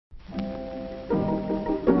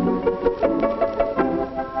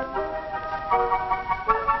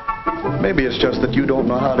Maybe it's just that you don't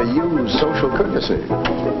know how to use social courtesy.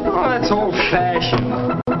 Oh, that's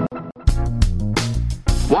old-fashioned.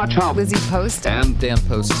 Watch how Lizzie Post and Dan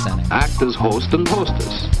Post-Senning act as host and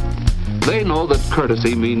hostess. They know that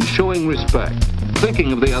courtesy means showing respect,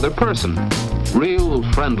 thinking of the other person, real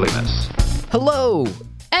friendliness. Hello!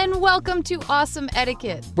 And welcome to Awesome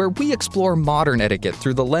Etiquette, where we explore modern etiquette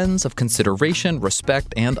through the lens of consideration,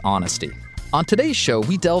 respect, and honesty. On today's show,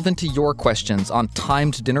 we delve into your questions on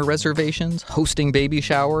timed dinner reservations, hosting baby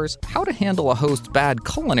showers, how to handle a host's bad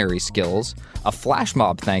culinary skills, a flash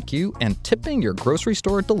mob thank you, and tipping your grocery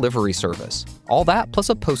store delivery service. All that plus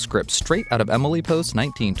a postscript straight out of Emily Post's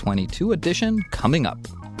 1922 edition coming up.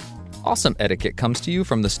 Awesome Etiquette comes to you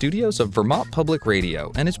from the studios of Vermont Public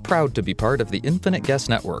Radio and is proud to be part of the Infinite Guest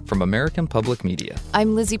Network from American Public Media.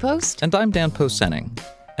 I'm Lizzie Post. And I'm Dan Post-Senning.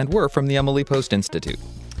 And we're from the Emily Post Institute.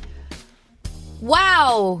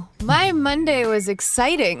 Wow, my Monday was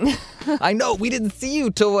exciting. I know, we didn't see you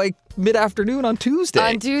till like mid-afternoon on Tuesday.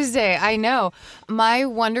 On Tuesday, I know. My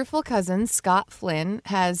wonderful cousin, Scott Flynn,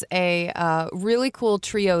 has a really cool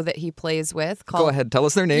trio that he plays with. Called, Go ahead, tell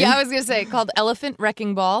us their name. Yeah, I was going to say, called Elephant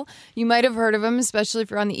Wrecking Ball. You might have heard of them, especially if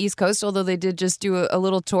you're on the East Coast, although they did just do a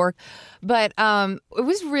little tour. But it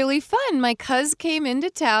was really fun. My cuz came into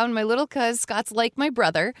town. My little cuz, Scott's like my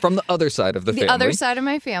brother. From the other side of the family. The other side of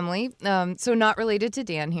my family, so not related to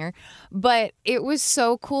Dan here. But it was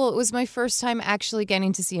so cool. It was my first time actually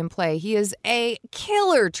getting to see him play. He is a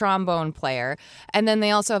killer trombone player, and then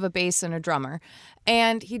they also have a bass and a drummer.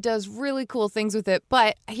 And he does really cool things with it.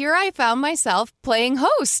 But here I found myself playing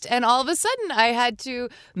host. And all of a sudden, I had to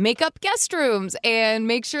make up guest rooms and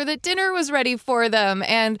make sure that dinner was ready for them.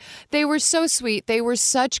 And they were so sweet. They were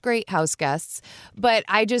such great house guests. But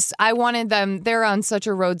I wanted them. They're on such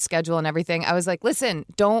a road schedule and everything. I was like, listen,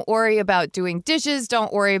 don't worry about doing dishes.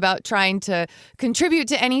 Don't worry about trying to contribute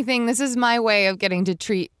to anything. This is my way of getting to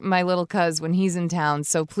treat my little cuz when he's in town.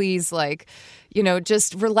 So please,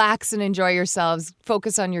 just relax and enjoy yourselves,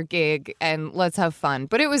 focus on your gig, and let's have fun.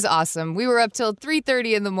 But it was awesome. We were up till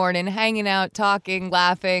 3:30 in the morning, hanging out, talking,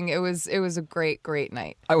 laughing. It was a great, great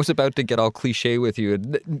night. I was about to get all cliche with you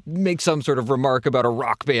and make some sort of remark about a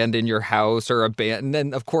rock band in your house or a band. And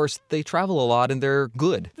then, of course, they travel a lot and they're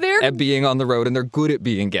good at being on the road and they're good at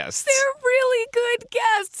being guests. They're really good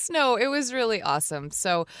guests. No, it was really awesome.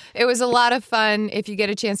 So it was a lot of fun. If you get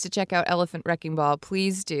a chance to check out Elephant Wrecking Ball,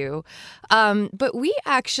 please do. But we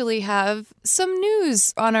actually have some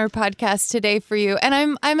news on our podcast today for you,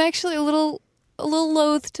 and I'm actually a little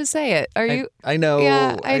loath to say it. Are you? I know.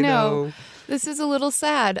 Yeah, I know. This is a little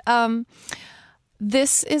sad.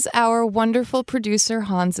 This is our wonderful producer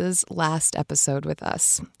Hans's last episode with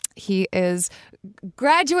us. He is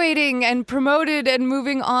graduating and promoted and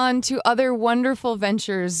moving on to other wonderful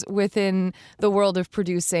ventures within the world of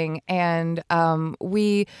producing, and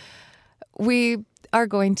we are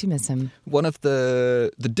going to miss him. One of the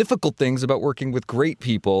difficult things about working with great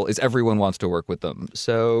people is everyone wants to work with them.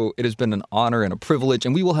 So it has been an honor and a privilege,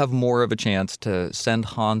 and we will have more of a chance to send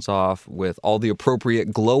Hans off with all the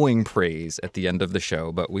appropriate glowing praise at the end of the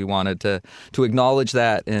show. But we wanted to acknowledge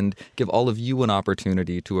that and give all of you an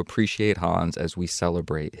opportunity to appreciate Hans as we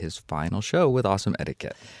celebrate his final show with Awesome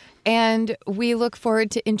Etiquette. And we look forward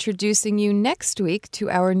to introducing you next week to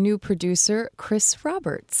our new producer, Chris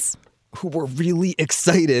Roberts, who we're really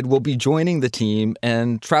excited will be joining the team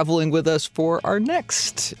and traveling with us for our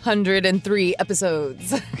next 103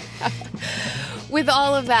 episodes. With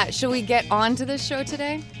all of that, shall we get on to this show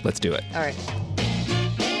today? Let's do it. All right.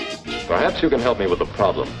 Perhaps you can help me with a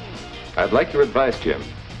problem. I'd like your advice, Jim.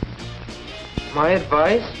 My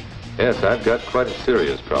advice? Yes, I've got quite a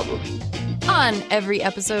serious problem. On every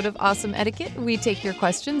episode of Awesome Etiquette, we take your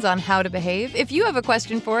questions on how to behave. If you have a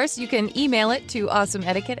question for us, you can email it to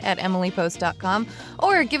awesomeetiquette@emilypost.com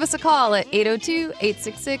or give us a call at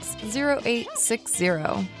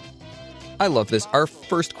 802-866-0860. I love this. Our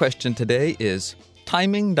first question today is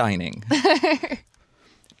timing dining.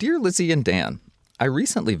 Dear Lizzie and Dan, I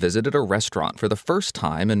recently visited a restaurant for the first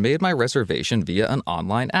time and made my reservation via an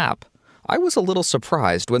online app. I was a little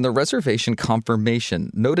surprised when the reservation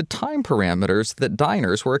confirmation noted time parameters that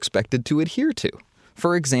diners were expected to adhere to.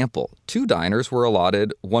 For example, 2 diners were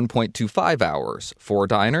allotted 1.25 hours, 4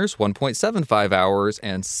 diners 1.75 hours,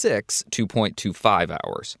 and 6 2.25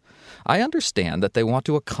 hours. I understand that they want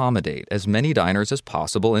to accommodate as many diners as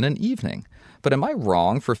possible in an evening, but am I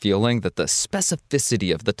wrong for feeling that the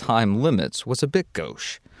specificity of the time limits was a bit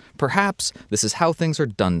gauche? Perhaps this is how things are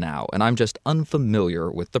done now, and I'm just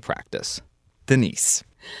unfamiliar with the practice. Denise.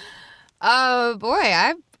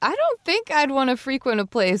 Boy, I don't think I'd want to frequent a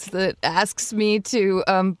place that asks me to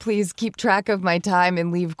please keep track of my time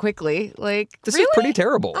and leave quickly. Like, This really? is pretty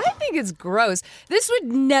terrible. I think it's gross. This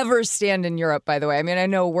would never stand in Europe, by the way. I mean, I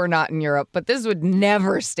know we're not in Europe, but this would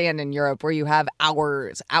never stand in Europe where you have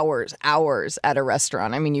hours at a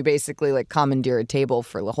restaurant. I mean, you basically like commandeer a table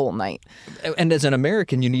for the whole night. And as an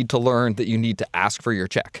American, you need to learn that you need to ask for your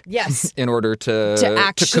check. Yes. In order to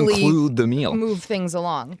actually conclude the meal. Move things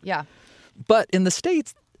along. Yeah. But in the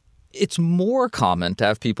States, it's more common to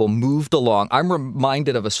have people moved along. I'm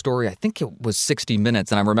reminded of a story, I think it was 60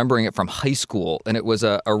 Minutes, and I'm remembering it from high school. And it was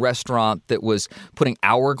a restaurant that was putting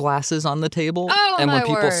hourglasses on the table. Oh, and when my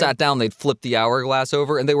people word. sat down, they'd flip the hourglass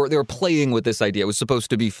over. And they were playing with this idea. It was supposed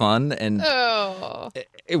to be fun. And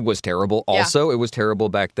it was terrible. Also, It was terrible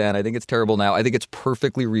back then. I think it's terrible now. I think it's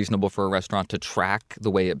perfectly reasonable for a restaurant to track the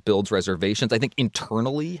way it builds reservations. I think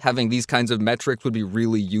internally, having these kinds of metrics would be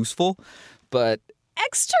really useful. But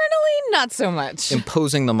Externally, not so much.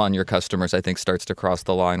 imposing them on your customers, I think, starts to cross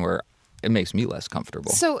the line where it makes me less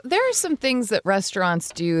comfortable. So there are some things that restaurants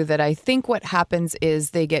do that I think what happens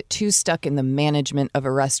is they get too stuck in the management of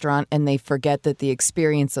a restaurant and they forget that the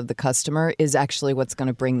experience of the customer is actually what's going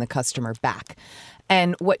to bring the customer back.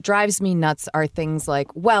 And what drives me nuts are things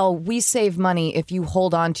like, well, we save money if you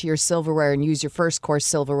hold on to your silverware and use your first course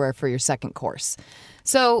silverware for your second course.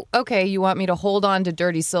 So, okay, you want me to hold on to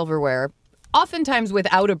dirty silverware, oftentimes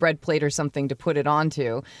without a bread plate or something to put it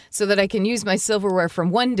onto, so that I can use my silverware from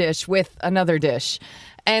one dish with another dish.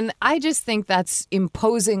 And I just think that's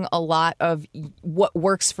imposing a lot of what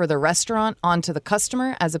works for the restaurant onto the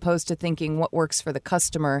customer, as opposed to thinking what works for the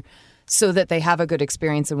customer so that they have a good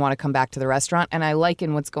experience and want to come back to the restaurant. And I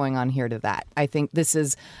liken what's going on here to that. I think this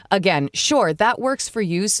is, again, sure, that works for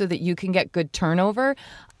you so that you can get good turnover.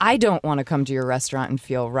 I don't want to come to your restaurant and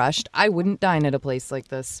feel rushed. I wouldn't dine at a place like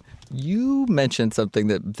this. You mentioned something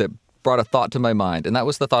that brought a thought to my mind, and that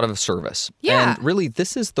was the thought of service. Yeah. And really,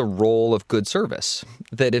 this is the role of good service,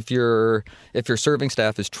 that if your serving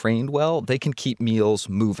staff is trained well, they can keep meals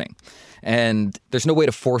moving. And there's no way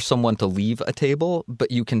to force someone to leave a table, but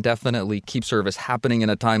you can definitely keep service happening in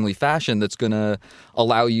a timely fashion that's going to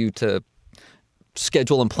allow you to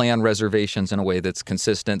schedule and plan reservations in a way that's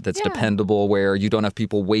consistent, that's dependable, where you don't have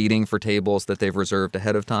people waiting for tables that they've reserved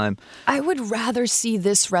ahead of time. I would rather see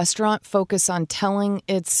this restaurant focus on telling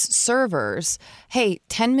its servers, hey,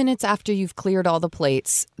 10 minutes after you've cleared all the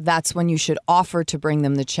plates, that's when you should offer to bring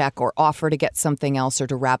them the check or offer to get something else or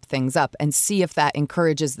to wrap things up, and see if that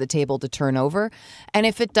encourages the table to turn over. And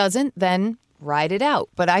if it doesn't, then ride it out.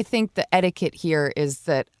 But I think the etiquette here is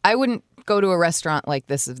that I wouldn't go to a restaurant like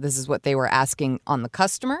this if this is what they were asking on the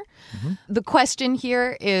customer. Mm-hmm. The question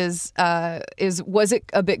here is was it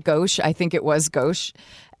a bit gauche? I think it was gauche.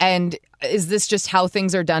 And is this just how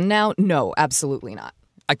things are done now? No, absolutely not.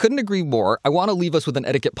 I couldn't agree more. I want to leave us with an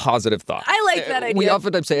etiquette positive thought. I like that idea. We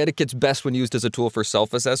oftentimes say etiquette's best when used as a tool for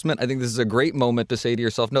self-assessment. I think this is a great moment to say to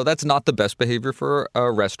yourself, no, that's not the best behavior for a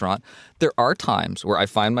restaurant. There are times where I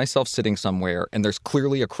find myself sitting somewhere and there's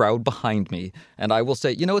clearly a crowd behind me, and I will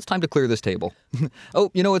say, it's time to clear this table. Oh,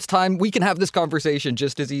 it's time. We can have this conversation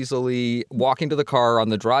just as easily walking to the car on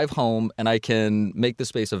the drive home, and I can make the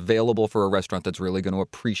space available for a restaurant that's really going to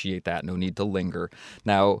appreciate that. No need to linger.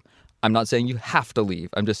 Now, I'm not saying you have to leave.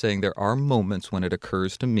 I'm just saying there are moments when it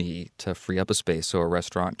occurs to me to free up a space so a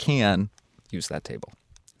restaurant can use that table.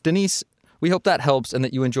 Denise, we hope that helps and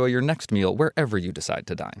that you enjoy your next meal wherever you decide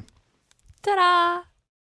to dine. Ta-da!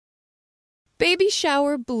 Baby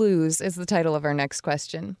Shower Blues is the title of our next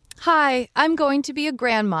question. Hi, I'm going to be a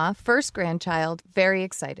grandma, first grandchild, very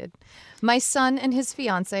excited. My son and his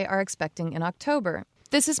fiancé are expecting in October.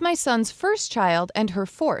 This is my son's first child and her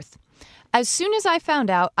fourth. As soon as I found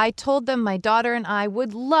out, I told them my daughter and I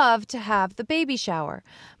would love to have the baby shower.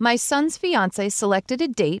 My son's fiancé selected a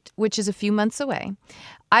date, which is a few months away.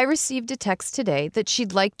 I received a text today that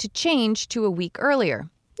she'd like to change to a week earlier.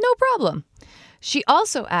 No problem. She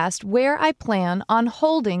also asked where I plan on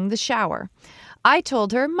holding the shower. I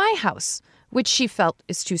told her my house, which she felt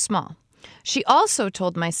is too small. She also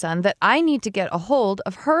told my son that I need to get a hold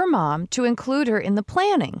of her mom to include her in the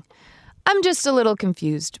planning. I'm just a little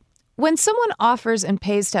confused. When someone offers and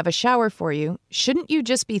pays to have a shower for you, shouldn't you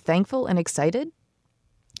just be thankful and excited?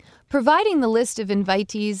 Providing the list of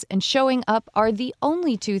invitees and showing up are the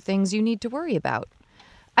only two things you need to worry about.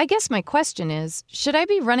 I guess my question is, should I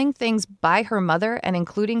be running things by her mother and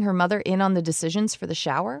including her mother in on the decisions for the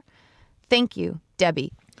shower? Thank you,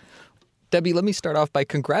 Debbie. Debbie, let me start off by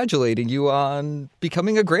congratulating you on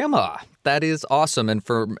becoming a grandma. That is awesome. And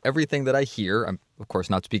from everything that I hear, I'm of course,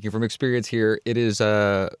 not speaking from experience here, it is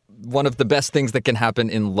one of the best things that can happen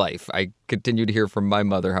in life. I continue to hear from my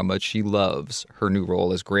mother how much she loves her new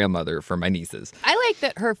role as grandmother for my nieces. I like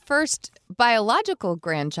that her first biological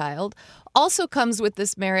grandchild also comes with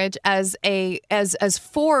this marriage as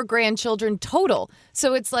 4 grandchildren total.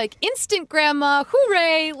 So it's like instant grandma,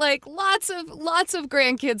 hooray, like lots of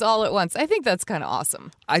grandkids all at once. I think that's kind of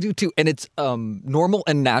awesome. I do too. And it's normal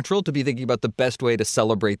and natural to be thinking about the best way to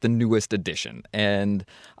celebrate the newest edition. And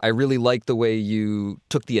I really like the way you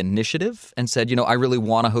took the initiative and said, I really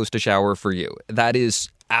want to host a shower for you. That is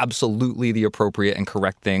absolutely the appropriate and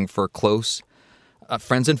correct thing for close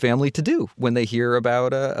friends and family to do when they hear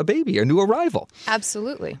about a baby, a new arrival.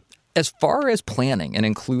 Absolutely. As far as planning and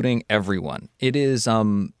including everyone, it is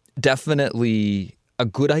definitely a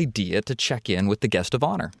good idea to check in with the guest of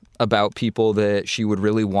honor about people that she would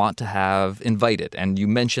really want to have invited. And you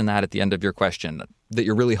mentioned that at the end of your question, that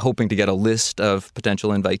you're really hoping to get a list of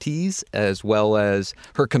potential invitees as well as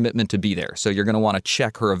her commitment to be there. So you're going to want to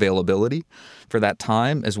check her availability for that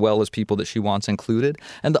time as well as people that she wants included.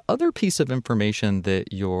 And the other piece of information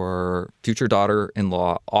that your future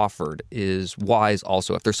daughter-in-law offered is wise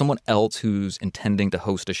also. If there's someone else who's intending to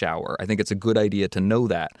host a shower, I think it's a good idea to know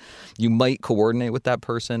that. You might coordinate with that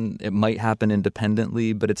person. It might happen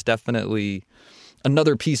independently, but it's definitely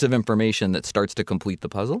another piece of information that starts to complete the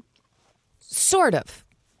puzzle. Sort of.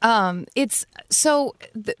 There's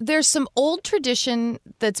some old tradition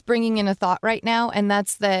that's bringing in a thought right now, and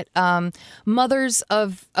that's that mothers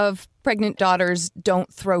of pregnant daughters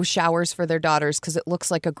don't throw showers for their daughters because it looks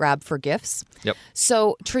like a grab for gifts. Yep.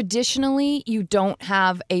 So traditionally, you don't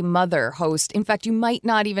have a mother host. In fact, you might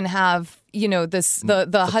not even have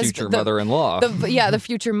the husband, future mother-in-law. The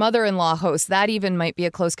future mother-in-law host. That even might be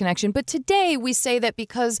a close connection. But today we say that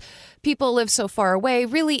because people live so far away,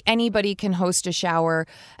 really anybody can host a shower.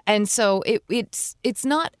 And so it's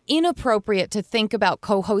not inappropriate to think about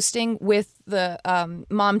co-hosting with the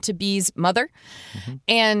mom-to-be's mother. Mm-hmm.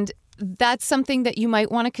 And that's something that you might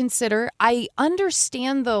want to consider. I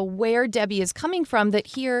understand, though, where Debbie is coming from, that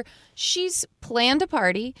here she's planned a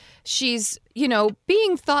party. She's,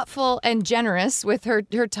 being thoughtful and generous with her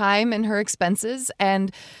time and her expenses.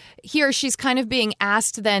 And here she's kind of being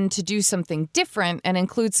asked then to do something different and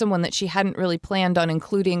include someone that she hadn't really planned on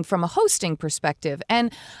including from a hosting perspective.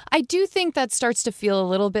 And I do think that starts to feel a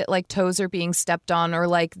little bit like toes are being stepped on, or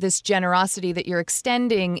like this generosity that you're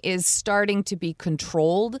extending is starting to be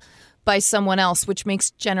controlled by someone else, which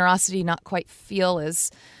makes generosity not quite feel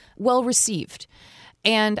as well received.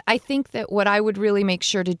 And I think that what I would really make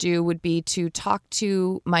sure to do would be to talk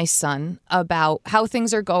to my son about how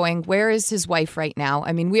things are going. Where is his wife right now?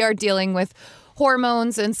 I mean, we are dealing with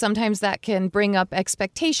hormones, and sometimes that can bring up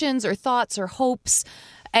expectations or thoughts or hopes.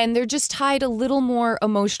 And they're just tied a little more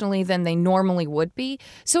emotionally than they normally would be.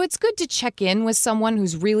 So it's good to check in with someone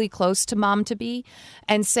who's really close to mom-to-be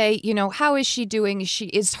and say, how is she doing?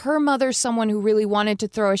 Is her mother someone who really wanted to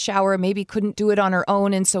throw a shower, maybe couldn't do it on her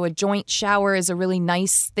own, and so a joint shower is a really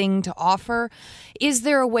nice thing to offer? Is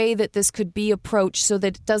there a way that this could be approached so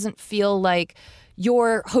that it doesn't feel like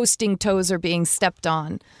your hosting toes are being stepped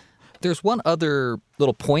on? There's one other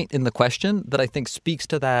little point in the question that I think speaks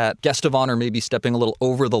to that guest of honor maybe stepping a little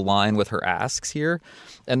over the line with her asks here.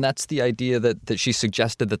 And that's the idea that she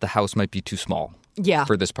suggested that the house might be too small.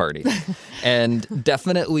 For this party. And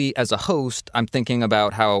definitely as a host, I'm thinking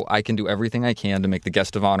about how I can do everything I can to make the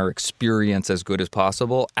guest of honor experience as good as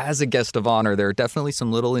possible. As a guest of honor, there are definitely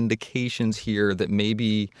some little indications here that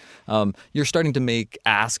maybe you're starting to make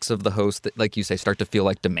asks of the host that, like you say, start to feel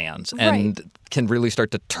like demands and can really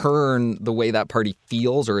start to turn the way that party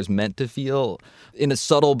feels or is meant to feel in a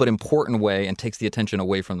subtle but important way and takes the attention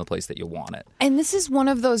away from the place that you want it. And this is one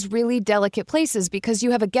of those really delicate places because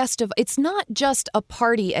you have a guest of, it's not just a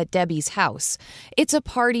party at Debbie's house. It's a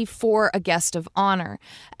party for a guest of honor.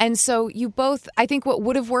 And so you both, I think what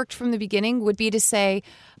would have worked from the beginning would be to say,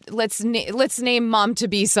 let's name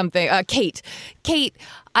mom-to-be something. Kate,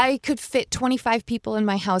 I could fit 25 people in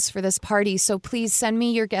my house for this party, so please send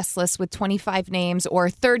me your guest list with 25 names or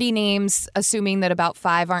 30 names, assuming that about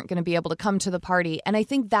 5 aren't going to be able to come to the party. And I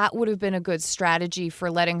think that would have been a good strategy for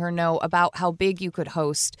letting her know about how big you could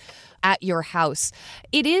host at your house.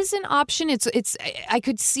 It is an option. I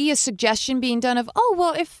could see a suggestion being done of,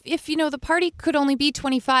 if the party could only be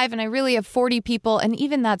 25 and I really have 40 people, and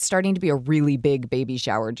even that's starting to be a really big baby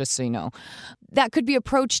shower, just so you know. That could be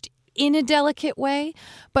approached in a delicate way,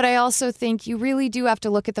 but I also think you really do have to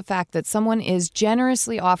look at the fact that someone is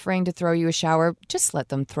generously offering to throw you a shower. Just let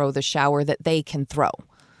them throw the shower that they can throw.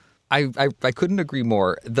 I couldn't agree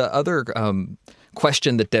more. The other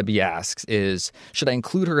question that Debbie asks is, should I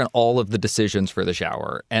include her in all of the decisions for the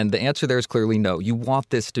shower? And the answer there is clearly no. You want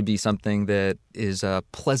this to be something that is a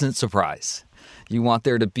pleasant surprise. You want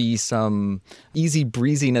there to be some easy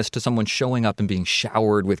breeziness to someone showing up and being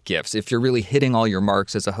showered with gifts. If you're really hitting all your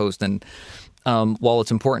marks as a host, and while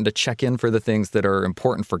it's important to check in for the things that are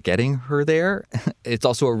important for getting her there, it's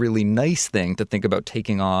also a really nice thing to think about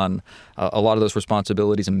taking on a lot of those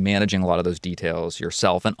responsibilities and managing a lot of those details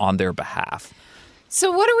yourself and on their behalf. So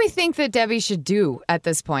what do we think that Debbie should do at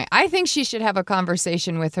this point? I think she should have a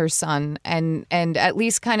conversation with her son and at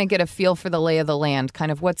least kind of get a feel for the lay of the land, kind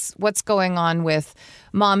of what's going on with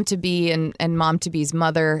mom-to-be and mom-to-be's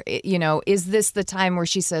mother. You know, is this the time where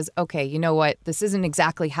she says, okay, you know what, this isn't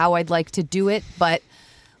exactly how I'd like to do it, but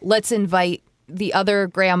let's invite the other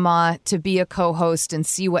grandma to be a co-host and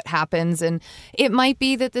see what happens. And it might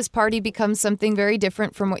be that this party becomes something very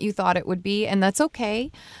different from what you thought it would be, and that's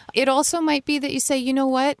okay. It also might be that you say, you know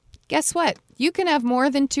what, guess what? You can have more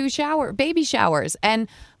than 2 baby showers. And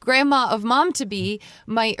grandma of mom-to-be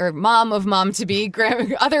might, or mom of mom-to-be,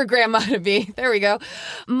 other grandma-to-be, there we go,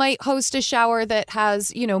 might host a shower that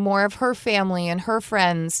has, you know, more of her family and her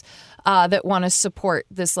friends that want to support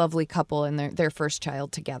this lovely couple and their first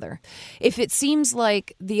child together. If it seems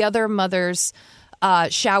like the other mother's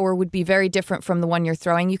shower would be very different from the one you're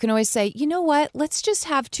throwing, you can always say, you know what, let's just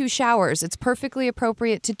have 2 showers. It's perfectly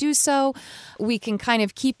appropriate to do so. We can kind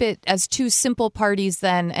of keep it as 2 simple parties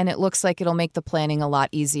then, and it looks like it'll make the planning a lot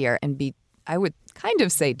easier and be, I would kind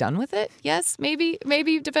of say, done with it. Yes, maybe,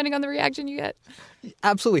 depending on the reaction you get.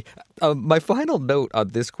 Absolutely. My final note on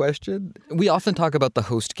this question, we often talk about the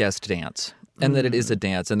host-guest dance and that it is a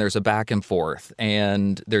dance and there's a back and forth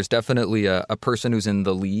and there's definitely a person who's in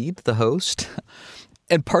the lead, the host.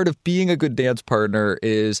 And part of being a good dance partner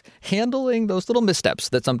is handling those little missteps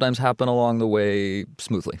that sometimes happen along the way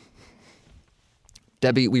smoothly.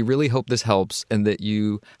 Debbie, we really hope this helps and that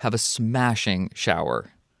you have a smashing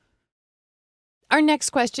shower. Our next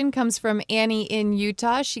question comes from Annie in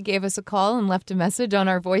Utah. She gave us a call and left a message on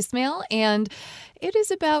our voicemail, and it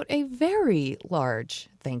is about a very large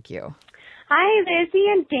thank you. Hi, Lizzie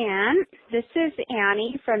and Dan. This is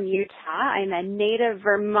Annie from Utah. I'm a native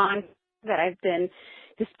Vermont that I've been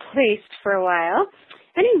displaced for a while.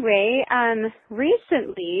 Anyway,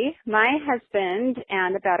 recently my husband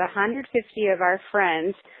and about 150 of our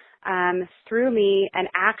friends threw me an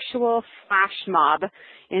actual flash mob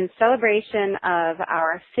in celebration of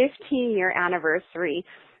our 15-year anniversary.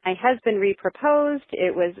 My husband re-proposed.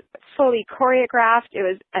 It was fully choreographed. It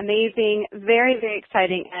was amazing, very, very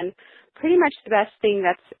exciting, and pretty much the best thing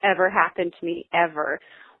that's ever happened to me ever.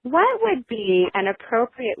 What would be an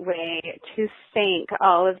appropriate way to thank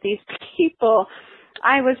all of these people?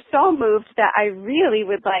 I was so moved that I really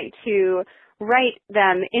would like to write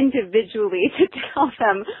them individually to tell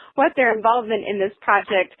them what their involvement in this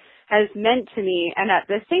project has meant to me. And at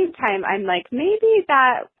the same time, I'm like, maybe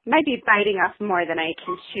that might be biting off more than I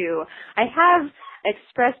can chew. I have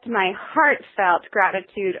expressed my heartfelt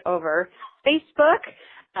gratitude over Facebook.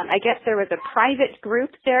 I guess there was a private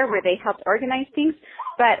group there where they helped organize things.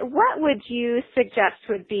 But what would you suggest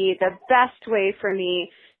would be the best way for me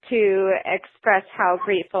to express how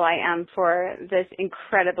grateful I am for this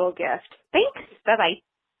incredible gift? Thanks. Bye-bye.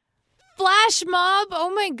 Flash mob.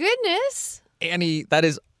 Oh, my goodness. Annie, that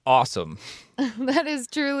is awesome. That is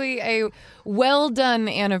truly a well-done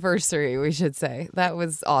anniversary, we should say. That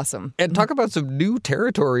was awesome. And talk about some new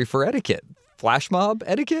territory for etiquette. Flash mob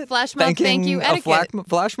etiquette? Flash mob, thank you, etiquette.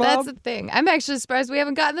 Flash mob? That's the thing. I'm actually surprised we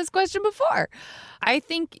haven't gotten this question before. I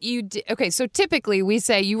think you did. Okay, so typically we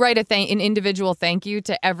say you write an individual thank you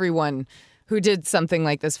to everyone who did something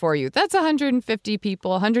like this for you. That's 150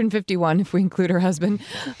 people, 151 if we include her husband.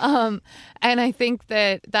 And I think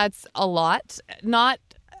that's a lot. Not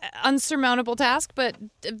unsurmountable task, but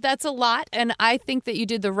that's a lot. And I think that you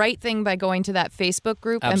did the right thing by going to that Facebook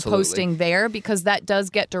group and posting there, because that does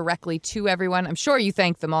get directly to everyone. I'm sure you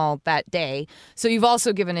thanked them all that day. So you've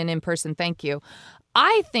also given an in-person thank you.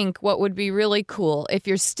 I think what would be really cool, if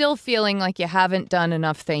you're still feeling like you haven't done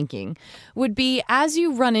enough thanking, would be as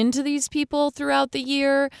you run into these people throughout the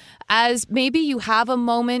year, as maybe you have a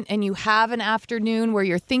moment and you have an afternoon where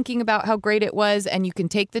you're thinking about how great it was and you can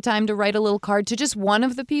take the time to write a little card to just one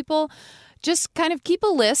of the people. Just kind of keep a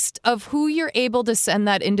list of who you're able to send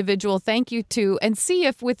that individual thank you to and see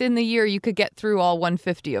if within the year you could get through all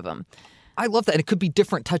 150 of them. I love that. And it could be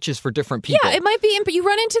different touches for different people. Yeah, it might be. But you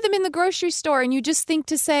run into them in the grocery store and you just think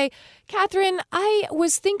to say, Catherine, I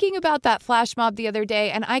was thinking about that flash mob the other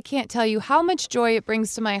day, and I can't tell you how much joy it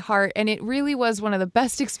brings to my heart. And it really was one of the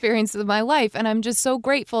best experiences of my life. And I'm just so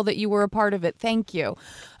grateful that you were a part of it. Thank you.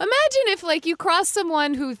 Imagine if, like, you cross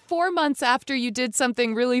someone who 4 months after you did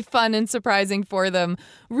something really fun and surprising for them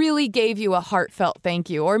really gave you a heartfelt thank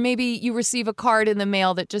you. Or maybe you receive a card in the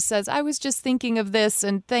mail that just says, I was just thinking of this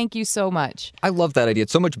and thank you so much. I love that idea.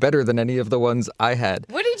 It's so much better than any of the ones I had.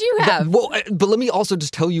 What did you have? But let me also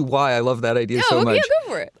just tell you why I love that idea so much. Yeah,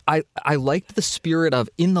 go for it. I liked the spirit of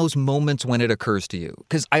in those moments when it occurs to you.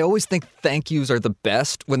 Because I always think thank yous are the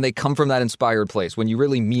best when they come from that inspired place, when you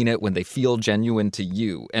really mean it, when they feel genuine to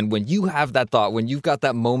you. And when you have that thought, when you've got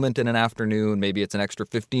that moment in an afternoon, maybe it's an extra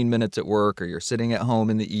 15 minutes at work or you're sitting at home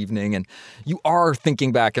in the evening and you are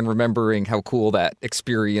thinking back and remembering how cool that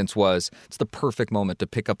experience was, it's the perfect moment to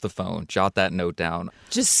pick up the phone, jot that note down.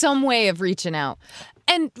 Just some way of reaching out.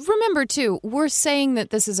 And remember, too, we're saying that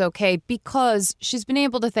this is okay because she's been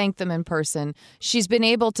able to thank them in person. She's been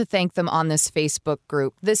able to thank them on this Facebook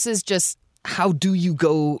group. This is just... How do you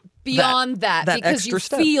go beyond that because you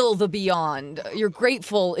step. Feel the beyond. You're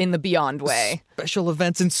grateful in the beyond way. Special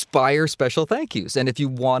events inspire special thank yous. And if you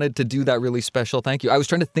wanted to do that really special thank you, I was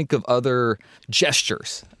trying to think of other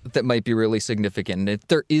gestures that might be really significant. And if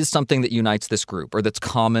there is something that unites this group or that's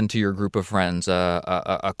common to your group of friends,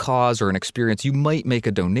 a cause or an experience, you might make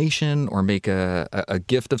a donation or make a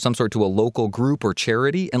gift of some sort to a local group or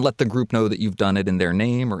charity and let the group know that you've done it in their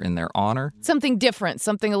name or in their honor. Something different,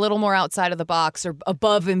 something a little more outside of the box or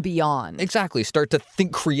above and beyond. Exactly. Start to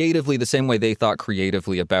think creatively the same way they thought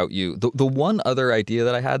creatively about you. The one other idea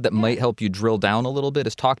that I had that might help you drill down a little bit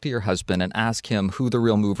is talk to your husband and ask him who the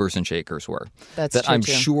real movers and shakers were. That's that true, I'm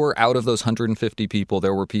too. sure out of those 150 people,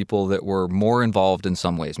 there were people that were more involved in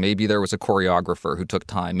some ways. Maybe there was a choreographer who took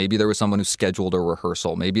time. Maybe there was someone who scheduled a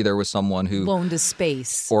rehearsal. Maybe there was someone who loaned a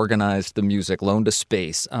space, organized the music, loaned a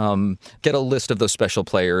space. Get a list of those special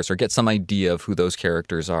players or get some idea of who those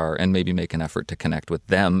characters are and maybe make an effort to connect with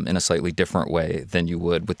them in a slightly different way than you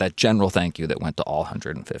would with that general thank you that went to all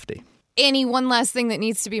 150. Annie, one last thing that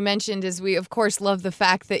needs to be mentioned is we, of course, love the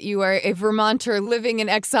fact that you are a Vermonter living in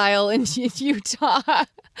exile in Utah.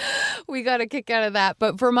 We got a kick out of that.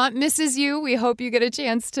 But Vermont misses you. We hope you get a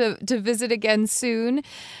chance to visit again soon.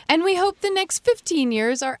 And we hope the next 15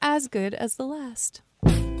 years are as good as the last.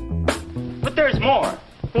 But there's more.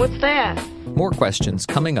 What's that? More questions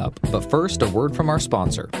coming up. But first, a word from our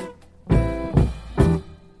sponsor.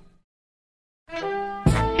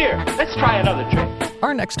 Here, let's try another trick.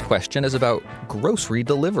 Our next question is about grocery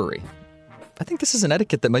delivery. I think this is an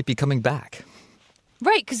etiquette that might be coming back.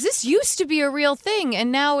 Right, because this used to be a real thing,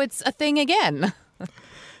 and now it's a thing again.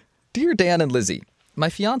 Dear Dan and Lizzie, my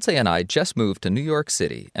fiancé and I just moved to New York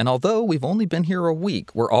City, and although we've only been here a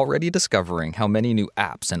week, we're already discovering how many new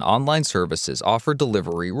apps and online services offer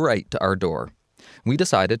delivery right to our door. We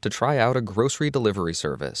decided to try out a grocery delivery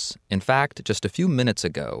service. In fact, just a few minutes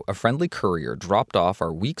ago, a friendly courier dropped off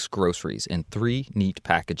our week's groceries in 3 neat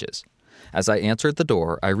packages. As I answered the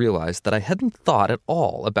door, I realized that I hadn't thought at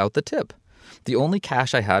all about the tip. The only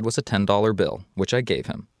cash I had was a $10 bill, which I gave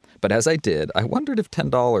him. But as I did, I wondered if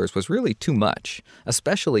 $10 was really too much,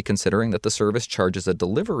 especially considering that the service charges a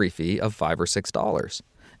delivery fee of $5 or $6.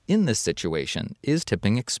 In this situation, is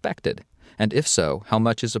tipping expected? And if so, how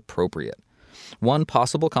much is appropriate? One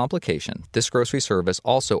possible complication, this grocery service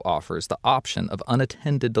also offers the option of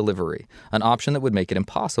unattended delivery, an option that would make it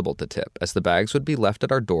impossible to tip, as the bags would be left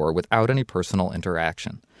at our door without any personal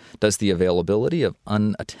interaction. Does the availability of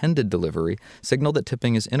unattended delivery signal that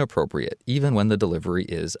tipping is inappropriate, even when the delivery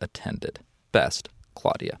is attended? Best,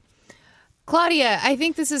 Claudia. Claudia, I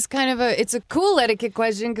think this is it's a cool etiquette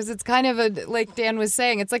question because it's kind of like Dan was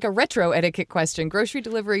saying, it's like a retro etiquette question. Grocery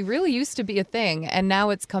delivery really used to be a thing, and now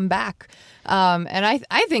it's come back. And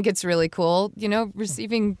I think it's really cool,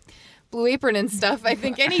 receiving Blue Apron and stuff. I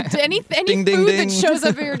think any ding, food ding, ding. that shows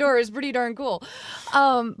up at your door is pretty darn cool.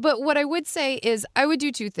 But what I would say is I would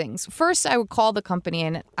do 2 things. First, I would call the company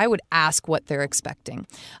and I would ask what they're expecting.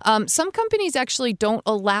 Some companies actually don't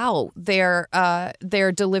allow their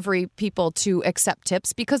delivery people to accept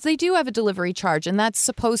tips because they do have a delivery charge, and that's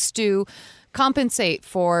supposed to compensate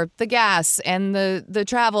for the gas and the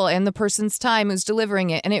travel and the person's time who's delivering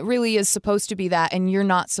it. And it really is supposed to be that. And you're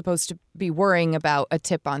not supposed to be worrying about a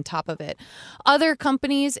tip on top of it. Other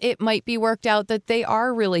companies, it might be worked out that they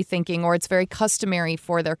are really thinking, or it's very customary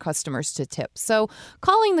for their customers to tip. So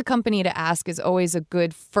calling the company to ask is always a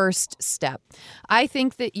good first step. I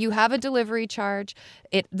think that you have a delivery charge.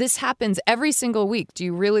 This happens every single week. Do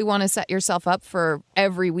you really want to set yourself up for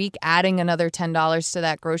every week adding another $10 to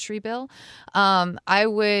that grocery bill? I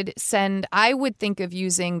would think of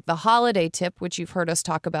using the holiday tip, which you've heard us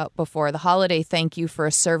talk about before, the holiday thank you for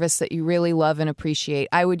a service that you really love and appreciate.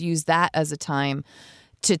 I would use that as a time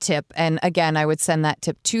to tip. And again, I would send that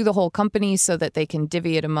tip to the whole company so that they can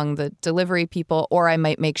divvy it among the delivery people, or I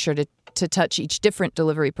might make sure to touch each different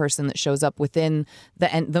delivery person that shows up within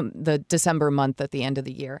the December month at the end of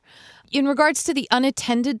the year. In regards to the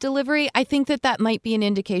unattended delivery, I think that might be an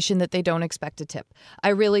indication that they don't expect a tip. I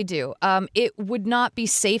really do. It would not be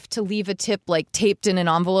safe to leave a tip like taped in an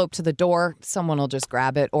envelope to the door. Someone will just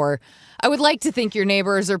grab it. Or I would like to think your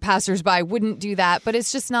neighbors or passersby wouldn't do that, but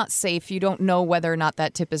it's just not safe. You don't know whether or not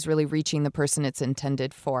that tip is really reaching the person it's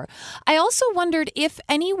intended for. I also wondered if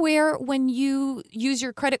anywhere when you use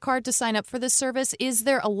your credit card to sign up for this service, is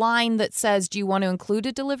there a line that says, do you want to include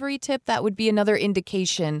a delivery tip? That would be another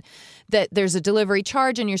indication that there's a delivery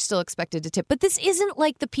charge and you're still expected to tip. But this isn't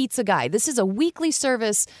like the pizza guy. This is a weekly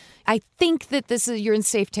service. I think that you're in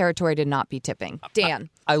safe territory to not be tipping. Dan.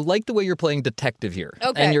 I like the way you're playing detective here.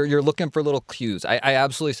 Okay. And you're looking for little cues. I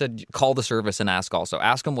absolutely said call the service and ask also.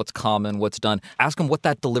 Ask them what's common, what's done. Ask them what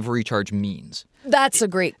that delivery charge means. That's a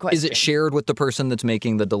great question. Is it shared with the person that's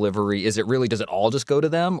making the delivery? Does it all just go to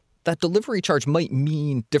them? That delivery charge might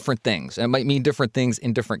mean different things, and it might mean different things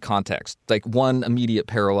in different contexts. Like one immediate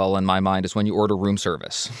parallel in my mind is when you order room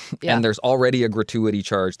service, and there's already a gratuity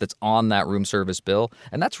charge that's on that room service bill,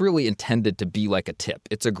 and that's really intended to be like a tip.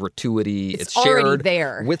 It's a gratuity. It's shared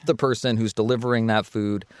there with the person who's delivering that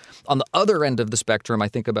food. On the other end of the spectrum, I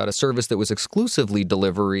think about a service that was exclusively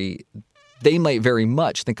delivery. They might very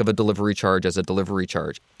much think of a delivery charge as a delivery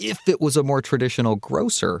charge. If it was a more traditional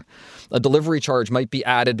grocer, a delivery charge might be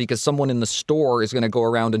added because someone in the store is going to go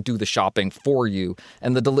around and do the shopping for you.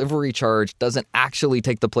 And the delivery charge doesn't actually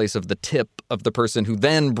take the place of the tip of the person who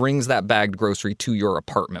then brings that bagged grocery to your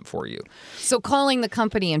apartment for you. So calling the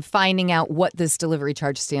company and finding out what this delivery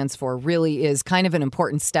charge stands for really is kind of an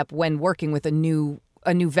important step when working with a new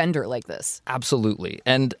vendor like this. Absolutely.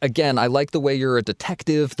 And again, I like the way you're a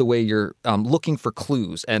detective, the way you're looking for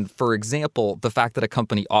clues. And for example, the fact that a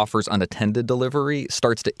company offers unattended delivery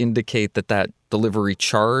starts to indicate that delivery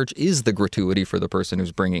charge is the gratuity for the person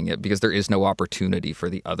who's bringing it, because there is no opportunity for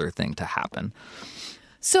the other thing to happen.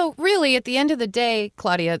 So really, at the end of the day,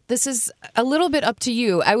 Claudia, this is a little bit up to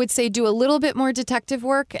you. I would say do a little bit more detective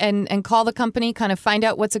work and call the company, kind of find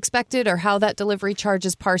out what's expected or how that delivery charge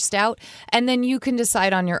is parsed out. And then you can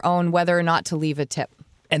decide on your own whether or not to leave a tip.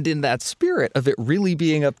 And in that spirit of it really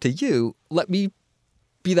being up to you, let me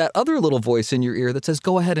be that other little voice in your ear that says,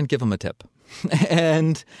 go ahead and give them a tip.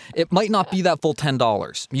 And it might not be that full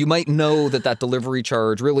 $10. You might know that delivery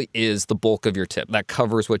charge really is the bulk of your tip. That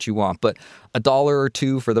covers what you want. But $1 or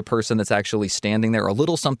 $2 for the person that's actually standing there, a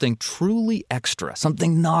little something truly extra,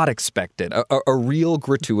 something not expected, a real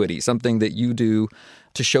gratuity, something that you do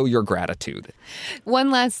to show your gratitude.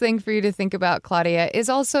 One last thing for you to think about, Claudia, is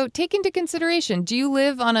also take into consideration, do you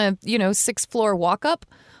live on a, 6th-floor walk-up?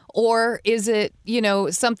 Or is it,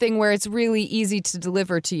 something where it's really easy to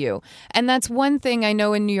deliver to you? And that's one thing I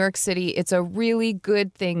know in New York City, it's a really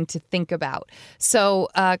good thing to think about. So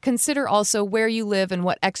consider also where you live and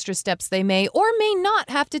what extra steps they may or may not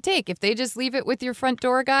have to take. If they just leave it with your front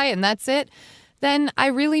door guy and that's it, then I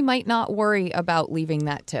really might not worry about leaving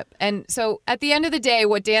that tip. And so at the end of the day,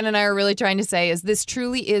 what Dan and I are really trying to say is this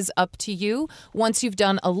truly is up to you once you've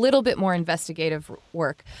done a little bit more investigative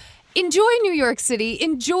work. Enjoy New York City,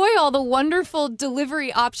 enjoy all the wonderful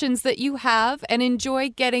delivery options that you have, and enjoy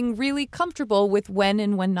getting really comfortable with when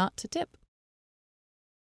and when not to tip.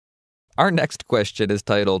 Our next question is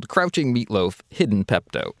titled, Crouching Meatloaf, Hidden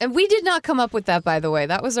Pepto. And we did not come up with that, by the way.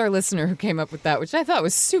 That was our listener who came up with that, which I thought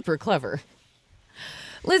was super clever.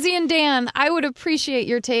 Lizzie and Dan, I would appreciate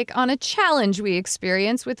your take on a challenge we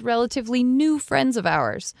experienced with relatively new friends of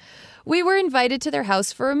ours. We were invited to their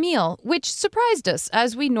house for a meal, which surprised us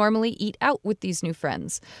as we normally eat out with these new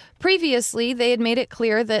friends. Previously, they had made it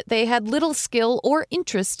clear that they had little skill or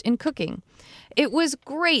interest in cooking. It was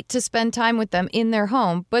great to spend time with them in their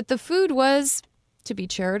home, but the food was, to be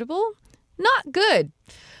charitable, not good.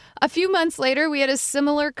 A few months later, we had a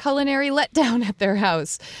similar culinary letdown at their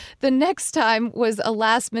house. The next time was a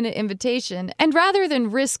last-minute invitation, and rather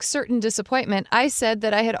than risk certain disappointment, I said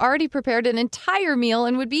that I had already prepared an entire meal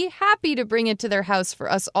and would be happy to bring it to their house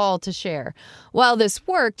for us all to share. While this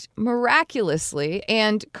worked, miraculously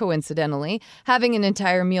and coincidentally, having an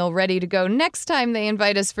entire meal ready to go next time they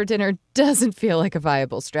invite us for dinner doesn't feel like a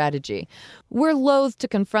viable strategy. We're loath to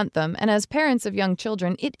confront them, and as parents of young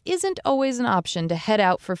children, it isn't always an option to head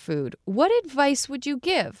out for food. What advice would you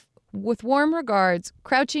give? With warm regards,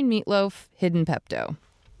 Crouching Meatloaf, Hidden Pepto.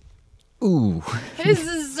 Ooh. This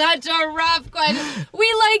is such a rough question.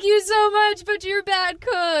 We like you so much, but you're bad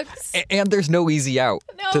cooks. And there's no easy out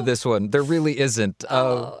No. to this one. There really isn't.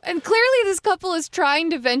 And clearly this couple is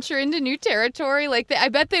trying to venture into new territory. Like, I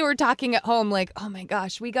bet they were talking at home like, oh my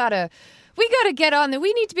gosh, we gotta get on there.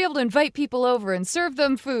 We need to be able to invite people over and serve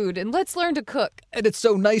them food, and let's learn to cook. And it's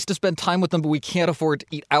so nice to spend time with them, but we can't afford to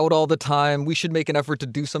eat out all the time. We should make an effort to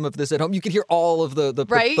do some of this at home. You can hear all of the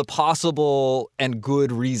Right? the possible and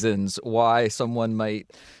good reasons why someone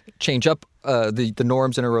might change up the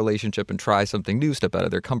norms in a relationship and try something new, step out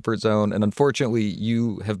of their comfort zone. And unfortunately,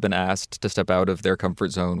 you have been asked to step out of their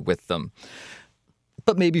comfort zone with them.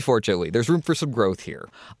 But maybe fortunately, there's room for some growth here.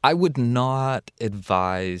 I would not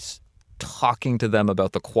advise talking to them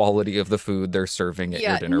about the quality of the food they're serving at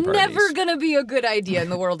your dinner parties. Never gonna be a good idea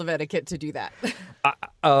in the world of etiquette to do that.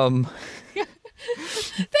 Thank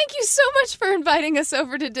you so much for inviting us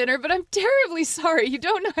over to dinner, but I'm terribly sorry you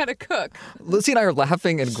don't know how to cook. Lizzie and I are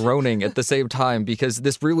laughing and groaning at the same time because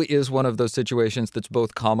this really is one of those situations that's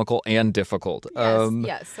both comical and difficult.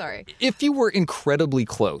 Yes, sorry. If you were incredibly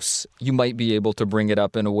close, you might be able to bring it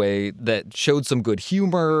up in a way that showed some good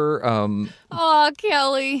humor. Aw,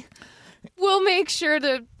 Kelly. We'll make sure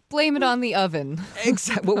to blame it on the oven.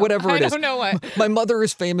 Whatever it is. I don't know what. My mother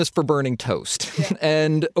is famous for burning toast. Yeah.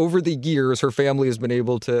 And over the years, her family has been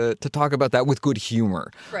able to talk about that with good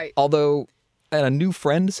humor. Right. Although, in a new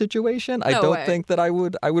friend situation, I don't think that I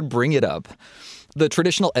would bring it up. The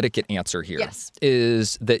traditional etiquette answer here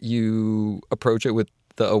is that you approach it with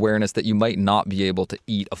the awareness that you might not be able to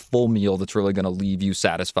eat a full meal that's really going to leave you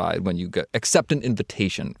satisfied when you accept an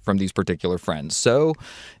invitation from these particular friends. So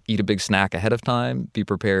eat a big snack ahead of time. Be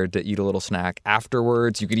prepared to eat a little snack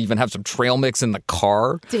afterwards. You could even have some trail mix in the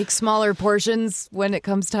car. Take smaller portions when it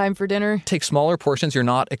comes time for dinner. Take smaller portions. You're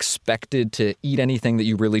not expected to eat anything that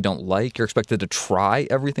you really don't like. You're expected to try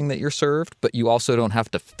everything that you're served, but you also don't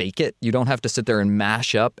have to fake it. You don't have to sit there and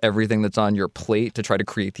mash up everything that's on your plate to try to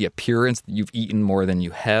create the appearance that you've eaten more than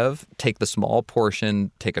you have. Take the small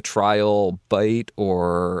portion, take a trial bite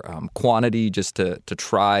or quantity just to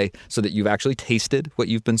try so that you've actually tasted what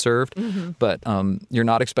you've been served. Mm-hmm. But you're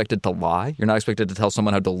not expected to lie. You're not expected to tell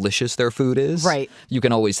someone how delicious their food is. Right. You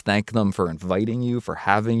can always thank them for inviting you, for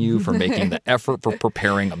having you, for making the effort, for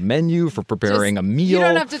preparing a menu, for preparing a meal. You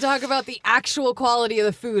don't have to talk about the actual quality of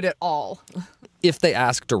the food at all. If they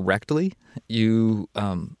ask directly, you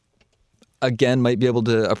again might be able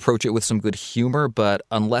to approach it with some good humor, but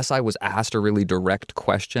unless I was asked a really direct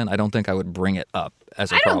question, I don't think I would bring it up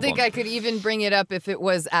as a problem. I don't think I could even bring it up if it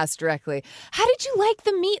was asked directly. How did you like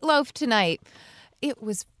the meatloaf tonight? It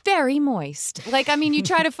was very moist. Like, I mean, you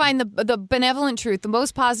try to find the benevolent truth, the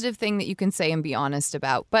most positive thing that you can say and be honest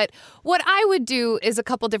about. But what I would do is a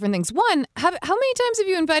couple different things. One, how many times have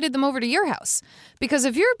you invited them over to your house? Because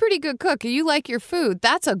if you're a pretty good cook and you like your food,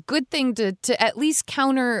 that's a good thing to at least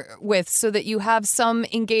counter with so that you have some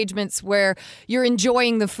engagements where you're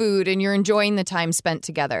enjoying the food and you're enjoying the time spent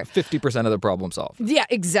together. 50% of the problem solved. Yeah,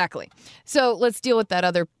 exactly. So let's deal with that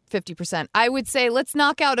other 50%. I would say let's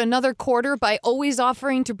knock out another quarter by always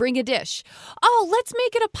offering to bring a dish. Oh, let's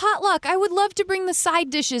make it a potluck. I would love to bring the side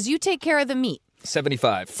dishes. You take care of the meat.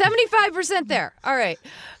 75% there. All right.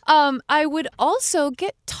 I would also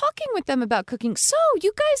get talking with them about cooking. So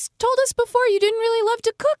you guys told us before you didn't really love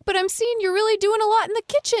to cook, but I'm seeing you're really doing a lot in the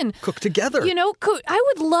kitchen. Cook together. You know, I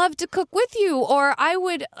would love to cook with you, or I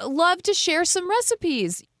would love to share some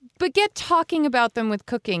recipes. But get talking about them with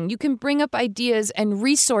cooking. You can bring up ideas and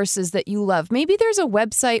resources that you love. Maybe there's a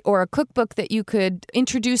website or a cookbook that you could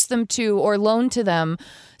introduce them to or loan to them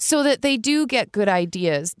so that they do get good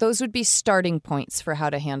ideas. Those would be starting points for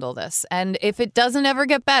how to handle this. And if it doesn't ever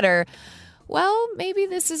get better, well, maybe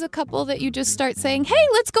this is a couple that you just start saying, hey,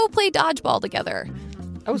 let's go play dodgeball together.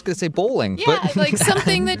 I was going to say bowling. Yeah, but like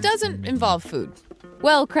something that doesn't involve food.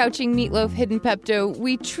 Well, Crouching Meatloaf, Hidden Pepto,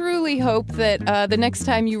 we truly hope that the next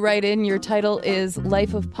time you write in, your title is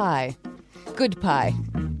Life of Pie. Good pie.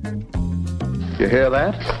 You hear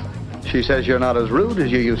that? She says you're not as rude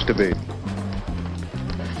as you used to be.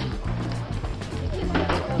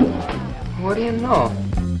 What do you know?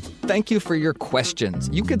 Thank you for your questions.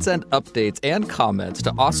 You can send updates and comments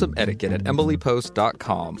to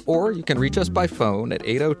awesomeetiquette@emilypost.com, or you can reach us by phone at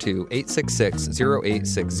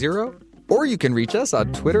 802-866-0860, or you can reach us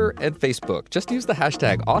on Twitter and Facebook. Just use the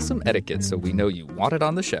hashtag #AwesomeEtiquette so we know you want it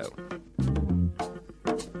on the show.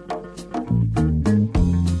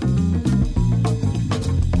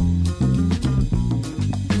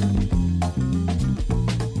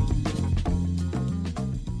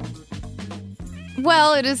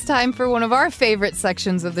 Well, it is time for one of our favorite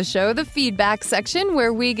sections of the show, the feedback section,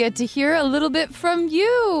 where we get to hear a little bit from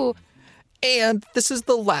you. And this is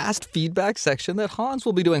the last feedback section that Hans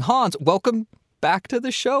will be doing. Hans, welcome back to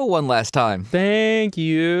the show one last time. Thank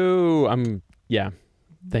you.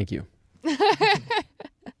 Thank you.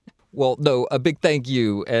 Well, no, a big thank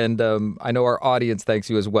you. And I know our audience thanks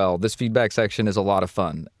you as well. This feedback section is a lot of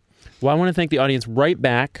fun. Well, I want to thank the audience right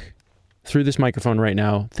back through this microphone right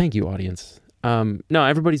now. Thank you, audience. No,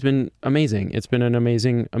 everybody's been amazing. It's been an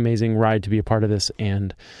amazing, amazing ride to be a part of this.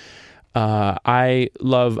 And I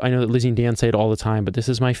know that Lizzie and Dan say it all the time, but this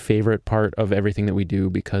is my favorite part of everything that we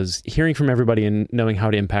do, because hearing from everybody and knowing how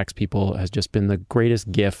it impacts people has just been the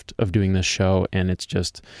greatest gift of doing this show. And it's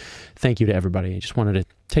just thank you to everybody. I just wanted to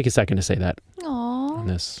take a second to say that.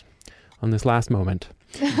 Aww. on this last moment.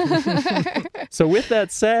 So with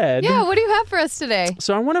that said... Yeah, what do you have for us today?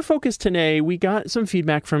 So I want to focus today. We got some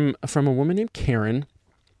feedback from a woman named Karen,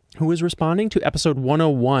 who was responding to episode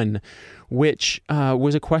 101, which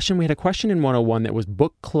was a question. We had a question in 101 that was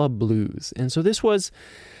book club blues. And so this was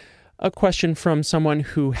a question from someone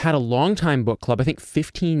who had a long-time book club. I think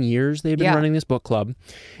 15 years they've been running this book club.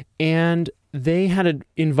 And they had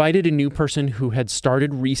invited a new person who had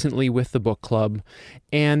started recently with the book club.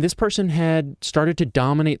 And this person had started to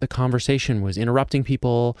dominate the conversation, was interrupting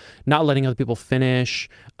people, not letting other people finish,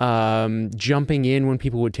 jumping in when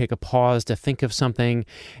people would take a pause to think of something.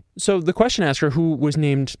 So the question asker, who was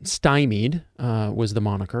named Stymied, was the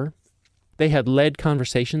moniker. They had led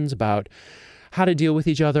conversations about how to deal with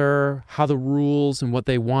each other, how the rules and what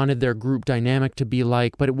they wanted their group dynamic to be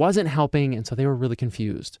like, but it wasn't helping, and so they were really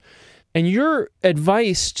confused. And your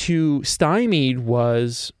advice to Stymied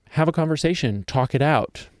was have a conversation, talk it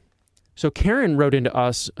out. So Karen wrote into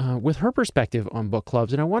us with her perspective on book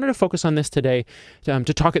clubs, and I wanted to focus on this today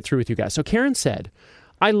to talk it through with you guys. So Karen said,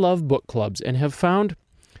 I love book clubs and have found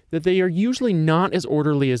that they are usually not as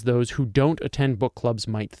orderly as those who don't attend book clubs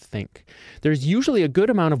might think. There's usually a good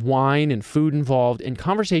amount of wine and food involved, and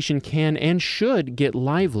conversation can and should get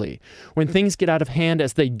lively. When things get out of hand,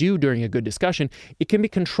 as they do during a good discussion, it can be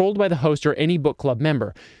controlled by the host or any book club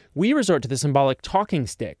member. We resort to the symbolic talking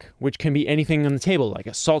stick, which can be anything on the table, like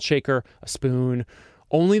a salt shaker, a spoon.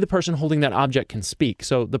 Only the person holding that object can speak.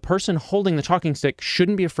 So the person holding the talking stick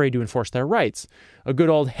shouldn't be afraid to enforce their rights. A good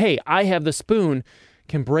old, hey, I have the spoon,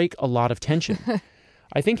 can break a lot of tension.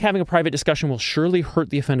 I think having a private discussion will surely hurt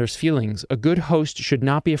the offender's feelings. A good host should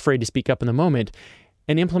not be afraid to speak up in the moment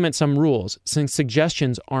and implement some rules, since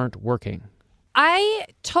suggestions aren't working. I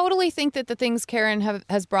totally think that the things Karen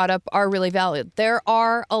has brought up are really valid. There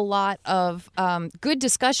are a lot of good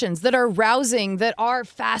discussions that are rousing, that are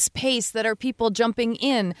fast-paced, that are people jumping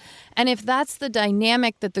in. And if that's the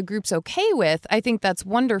dynamic that the group's okay with, I think that's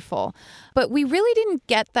wonderful. But we really didn't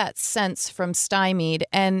get that sense from Stymied.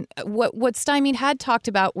 And what Stymied had talked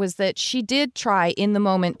about was that she did try in the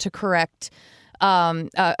moment to correct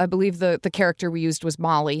I believe the character we used was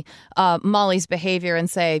Molly, Molly's behavior, and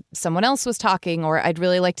say someone else was talking, or I'd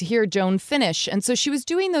really like to hear Joan finish. And so she was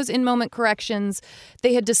doing those in-moment corrections.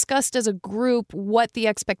 They had discussed as a group what the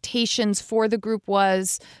expectations for the group were.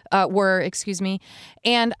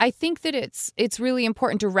 And I think that it's really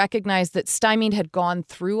important to recognize that Stymied had gone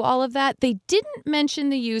through all of that. They didn't mention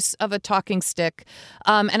the use of a talking stick.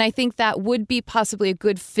 And I think that would be possibly a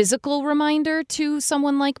good physical reminder to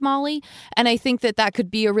someone like Molly. And I think that could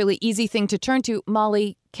be a really easy thing to turn to.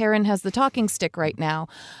 Molly, Karen has the talking stick right now.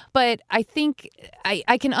 But I think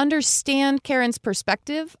I can understand Karen's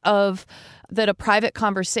perspective of that a private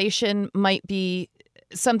conversation might be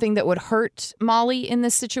something that would hurt Molly in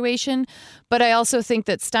this situation. But I also think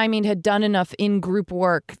that Stymied had done enough in-group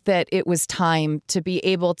work that it was time to be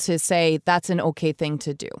able to say that's an okay thing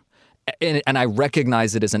to do. And I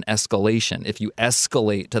recognize it as an escalation. If you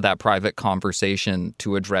escalate to that private conversation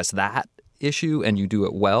to address that issue and you do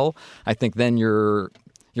it well, I think then you're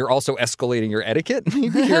also escalating your etiquette.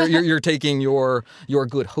 you're taking your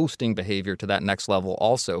good hosting behavior to that next level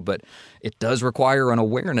also. But it does require an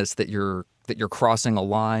awareness that you're crossing a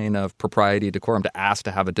line of propriety, decorum, to ask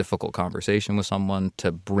to have a difficult conversation with someone,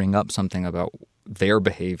 to bring up something about their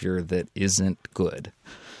behavior that isn't good.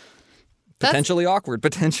 Potentially awkward,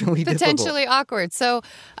 potentially potentially awkward. So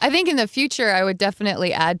I think in the future, I would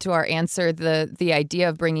definitely add to our answer the idea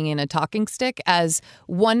of bringing in a talking stick as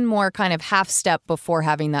one more kind of half step before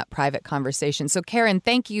having that private conversation. So Karen,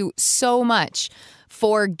 thank you so much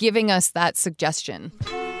for giving us that suggestion.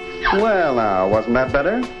 Well, now, wasn't that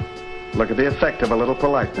better? Look at the effect of a little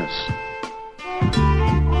politeness.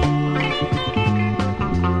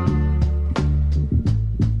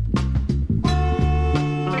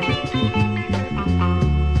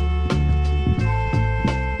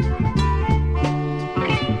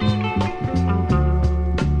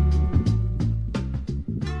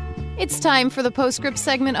 It's time for the postscript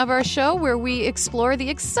segment of our show where we explore the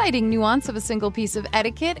exciting nuance of a single piece of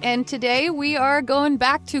etiquette. And today we are going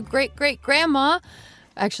back to great-great-grandma.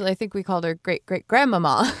 Actually, I think we called her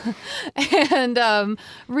great-great-grandmama. And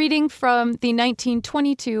reading from the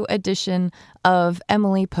 1922 edition of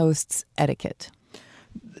Emily Post's Etiquette.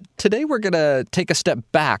 Today we're going to take a step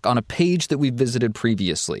back on a page that we visited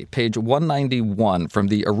previously, page 191 from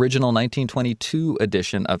the original 1922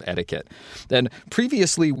 edition of Etiquette. And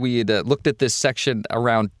previously we had looked at this section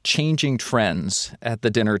around changing trends at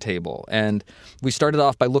the dinner table. And we started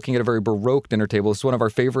off by looking at a very Baroque dinner table. It's one of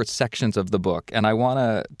our favorite sections of the book. And I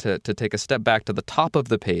want to take a step back to the top of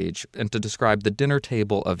the page and to describe the dinner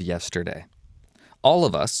table of yesterday. All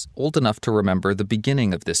of us, old enough to remember the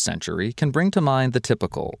beginning of this century, can bring to mind the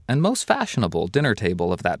typical and most fashionable dinner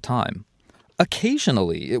table of that time.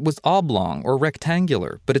 Occasionally, it was oblong or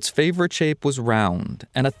rectangular, but its favorite shape was round,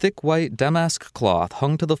 and a thick white damask cloth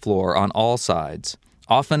hung to the floor on all sides.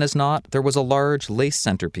 Often as not, there was a large lace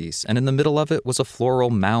centerpiece, and in the middle of it was a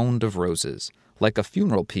floral mound of roses, like a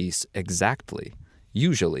funeral piece exactly,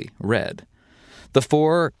 usually red. The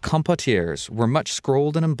 4 compotières were much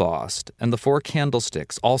scrolled and embossed, and the 4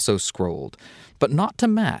 candlesticks, also scrolled, but not to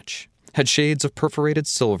match, had shades of perforated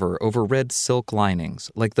silver over red silk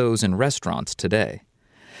linings, like those in restaurants today.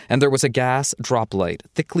 And there was a gas drop light,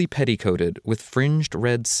 thickly petticoated with fringed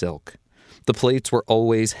red silk. The plates were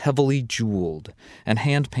always heavily jeweled and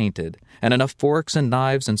hand-painted, and enough forks and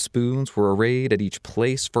knives and spoons were arrayed at each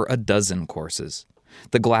place for a dozen courses.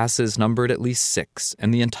 The glasses numbered at least 6,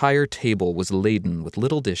 and the entire table was laden with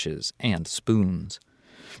little dishes and spoons.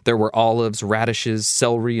 There were olives, radishes,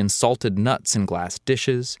 celery, and salted nuts in glass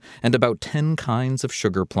dishes, and about 10 kinds of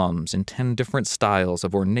sugar plums in 10 different styles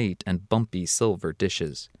of ornate and bumpy silver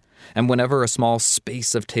dishes. And whenever a small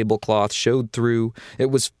space of tablecloth showed through, it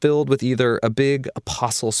was filled with either a big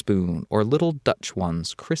apostle spoon or little Dutch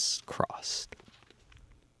ones crisscrossed.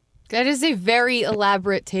 That is a very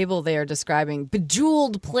elaborate table they are describing.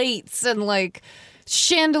 Bejeweled plates and like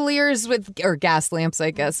chandeliers or gas lamps,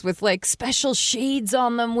 I guess, with like special shades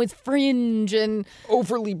on them with fringe and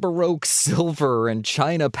overly Baroque silver and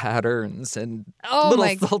china patterns and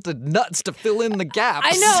salted nuts to fill in the gaps.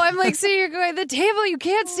 I know. I'm like, so you're going, the table, you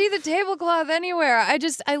can't see the tablecloth anywhere.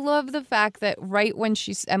 I love the fact that right when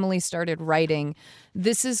Emily started writing,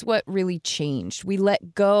 this is what really changed. We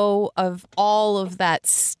let go of all of that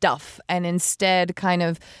stuff and instead kind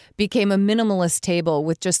of became a minimalist table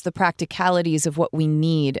with just the practicalities of what we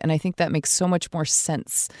need. And I think that makes so much more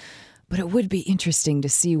sense. But it would be interesting to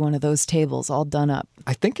see one of those tables all done up.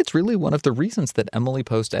 I think it's really one of the reasons that Emily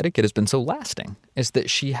Post Etiquette has been so lasting, is that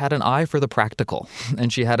she had an eye for the practical,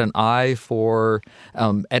 and she had an eye for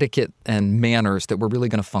etiquette and manners that were really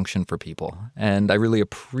going to function for people. And I really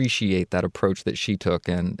appreciate that approach that she took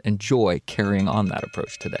and enjoy carrying on that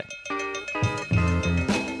approach today.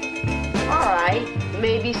 All right,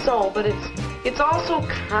 maybe so, but it's also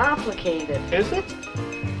complicated. Is it?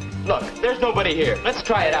 Look, there's nobody here. Let's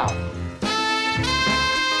try it out.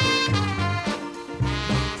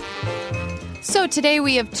 So today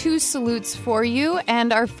we have 2 salutes for you,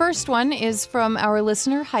 and our first one is from our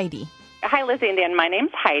listener, Heidi. Hi, Lizzie and Dan. My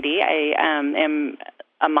name's Heidi. I am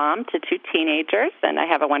a mom to 2 teenagers, and I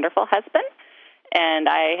have a wonderful husband, and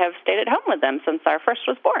I have stayed at home with them since our first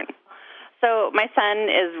was born. So my son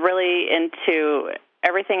is really into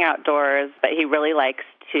everything outdoors, but he really likes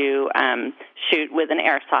to shoot with an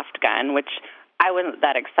airsoft gun, which I wasn't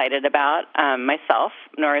that excited about myself,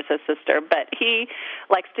 nor is his sister, but he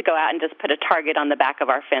likes to go out and just put a target on the back of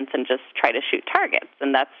our fence and just try to shoot targets, and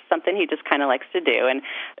that's something he just kind of likes to do. And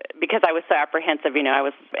because I was so apprehensive,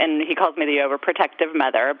 and he calls me the overprotective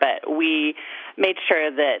mother, but we made sure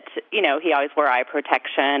that, he always wore eye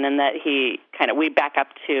protection and that we back up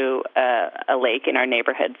to a lake in our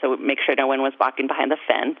neighborhood, so we make sure no one was walking behind the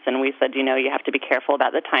fence, and we said, you have to be careful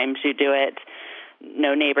about the times you do it.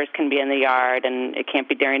 No neighbors can be in the yard, and it can't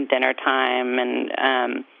be during dinner time. And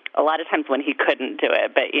a lot of times when he couldn't do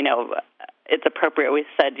it, but, it's appropriate. We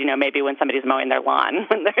said, maybe when somebody's mowing their lawn,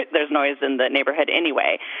 when there's noise in the neighborhood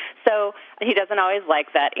anyway. So he doesn't always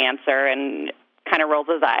like that answer and kind of rolls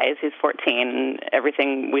his eyes. He's 14, and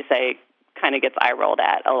everything we say kind of gets eye rolled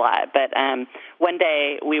at a lot. But one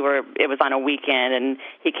day it was on a weekend, and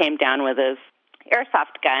he came down with his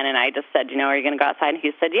airsoft gun, and I just said, are you going to go outside? And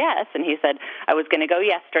he said, yes. And he said, I was going to go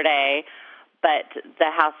yesterday, but the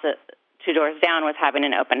house 2 doors down was having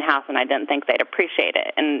an open house, and I didn't think they'd appreciate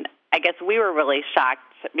it. And I guess we were really shocked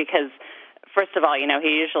because, first of all, he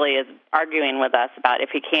usually is arguing with us about if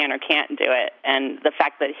he can or can't do it. And the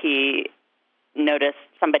fact that he noticed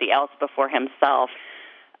somebody else before himself,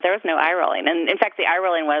 there was no eye rolling. And in fact, the eye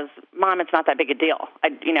rolling was, Mom, it's not that big a deal. I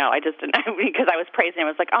just didn't, because I was praising him. I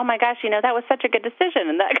was like, oh my gosh, that was such a good decision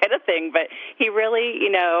and that kind of thing. But he really,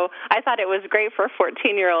 I thought it was great for a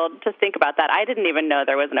 14-year-old to think about that. I didn't even know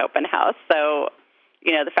there was an open house. So,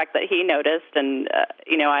 the fact that he noticed, and,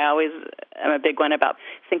 I always am a big one about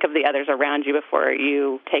think of the others around you before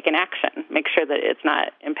you take an action. Make sure that it's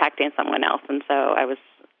not impacting someone else. And so I was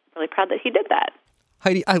really proud that he did that.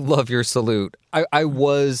 Heidi, I love your salute. I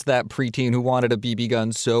was that preteen who wanted a BB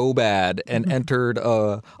gun so bad and entered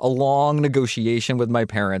a long negotiation with my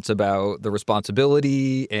parents about the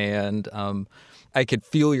responsibility, and I could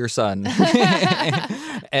feel your son.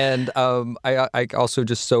 And I also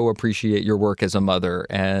just so appreciate your work as a mother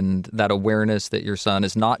and that awareness that your son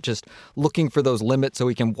is not just looking for those limits so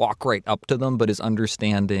he can walk right up to them, but is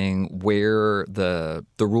understanding where the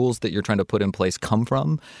rules that you're trying to put in place come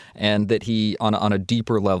from, and that he, on a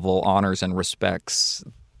deeper level, honors and respects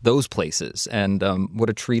those places. And what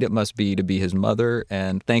a treat it must be to be his mother.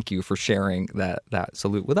 And thank you for sharing that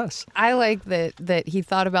salute with us. I like that he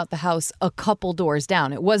thought about the house a couple doors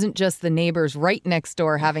down. It wasn't just the neighbors right next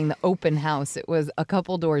door having the open house. It was a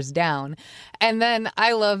couple doors down. And then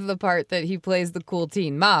I love the part that he plays the cool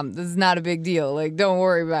teen. Mom, this is not a big deal. Like, don't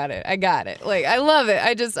worry about it. I got it. Like, I love it.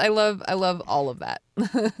 I love all of that.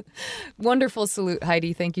 Wonderful salute,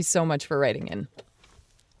 Heidi. Thank you so much for writing in.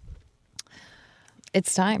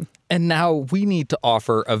 It's time. And now we need to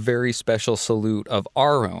offer a very special salute of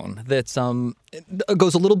our own that's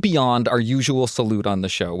goes a little beyond our usual salute on the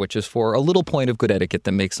show, which is for a little point of good etiquette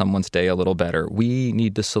that makes someone's day a little better. We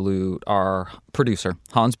need to salute our producer,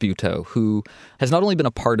 Hans Buetow, who has not only been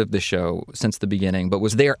a part of the show since the beginning, but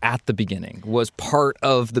was there at the beginning, was part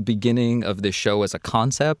of the beginning of this show as a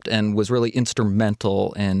concept, and was really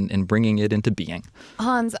instrumental in bringing it into being.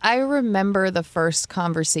 Hans, I remember the first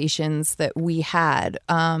conversations that we had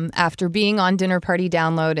after being on Dinner Party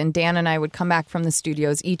Download, and Dan and I would come back from the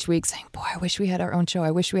studios each week saying, boy, I wish we had our own show.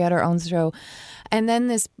 I wish we had our own show. And then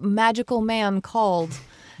this magical man called,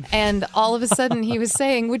 and all of a sudden he was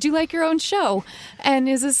saying, would you like your own show? And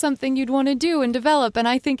is this something you'd want to do and develop? And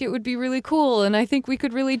I think it would be really cool. And I think we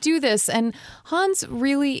could really do this. And Hans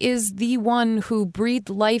really is the one who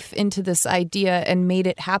breathed life into this idea and made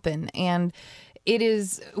it happen. And it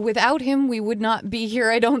is, without him, we would not be here,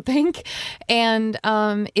 I don't think. And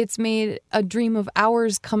it's made a dream of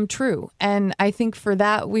ours come true. And I think for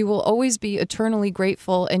that, we will always be eternally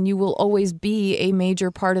grateful, and you will always be a major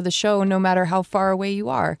part of the show, no matter how far away you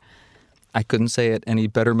are. I couldn't say it any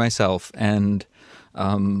better myself. And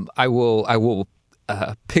I will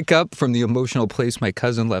pick up from the emotional place my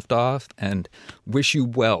cousin left off and wish you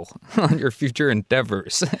well on your future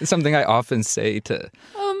endeavors. It's something I often say to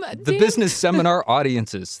the business seminar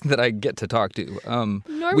audiences that I get to talk to.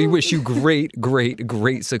 We wish you great, great,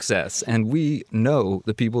 great success. And we know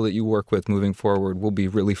the people that you work with moving forward will be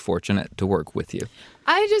really fortunate to work with you.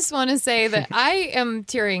 I just want to say that I am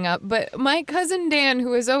tearing up, but my cousin Dan,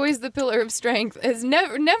 who is always the pillar of strength, has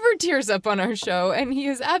never tears up on our show, and he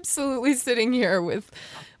is absolutely sitting here with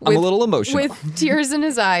I'm a little emotional. With tears in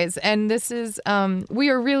his eyes. And this is, we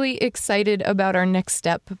are really excited about our next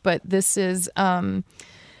step, but this is,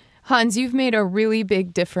 Hans, you've made a really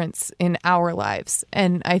big difference in our lives.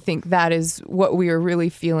 And I think that is what we are really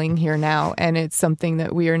feeling here now. And it's something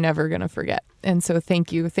that we are never going to forget. And so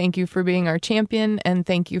thank you. Thank you for being our champion. And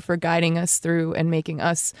thank you for guiding us through and making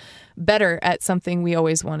us better at something we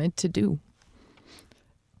always wanted to do.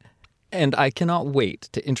 And I cannot wait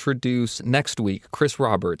to introduce next week Chris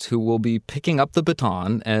Roberts, who will be picking up the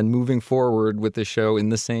baton and moving forward with the show in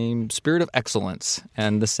the same spirit of excellence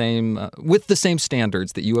and the same with the same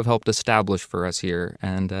standards that you have helped establish for us here.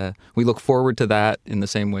 And we look forward to that in the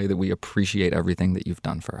same way that we appreciate everything that you've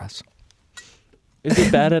done for us. Is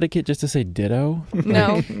it bad etiquette just to say ditto?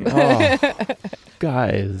 No.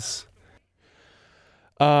 Guys.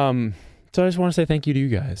 So I just want to say thank you to you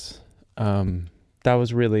guys. That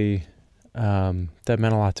was really... that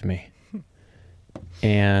meant a lot to me.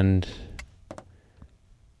 And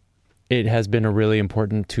It has been a really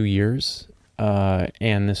important 2 years,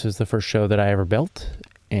 and this is the first show that I ever built,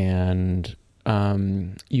 and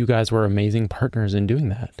you guys were amazing partners in doing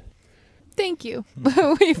that. Thank you.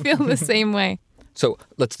 We feel the same way. So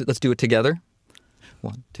let's do it together.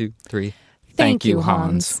 1, 2, 3. Thank you,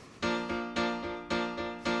 Hans. Oh,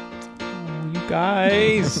 you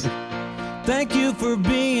guys. Thank you for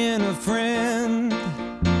being a friend.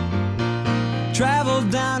 Travel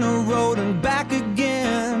down a road and back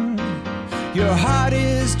again. Your heart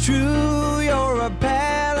is true. You're a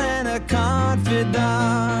pal and a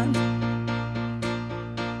confidant.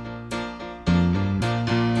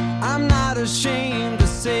 I'm not ashamed to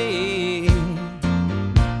say,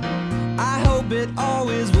 I hope it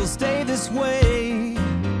always will stay this way.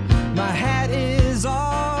 My hat is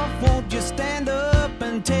off. Won't you stand up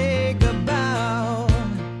and take a bow?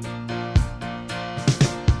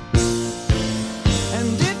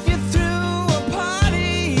 And if you threw a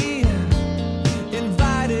party,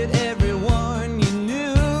 invited everyone you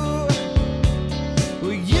knew,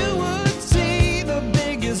 well, you would see the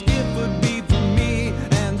biggest gift would be from me,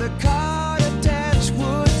 and the card attached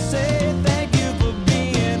would say, thank you for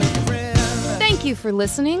being a friend. Thank you for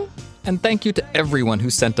listening. And thank you to everyone who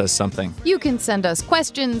sent us something. You can send us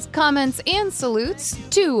questions, comments, and salutes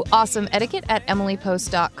to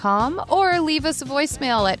awesomeetiquette@emilypost.com or leave us a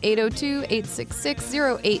voicemail at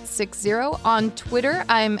 802-866-0860. On Twitter,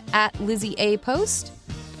 I'm at Lizzie A. Post.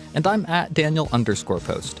 And I'm at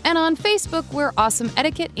Daniel_Post. And on Facebook, we're Awesome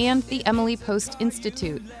Etiquette and the Emily Post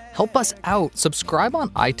Institute. Help us out. Subscribe on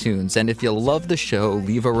iTunes. And if you love the show,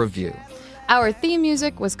 leave a review. Our theme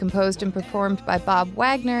music was composed and performed by Bob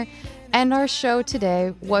Wagner, and our show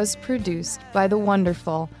today was produced by the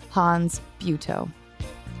wonderful Hans Buetow.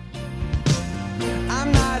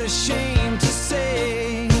 I'm not ashamed.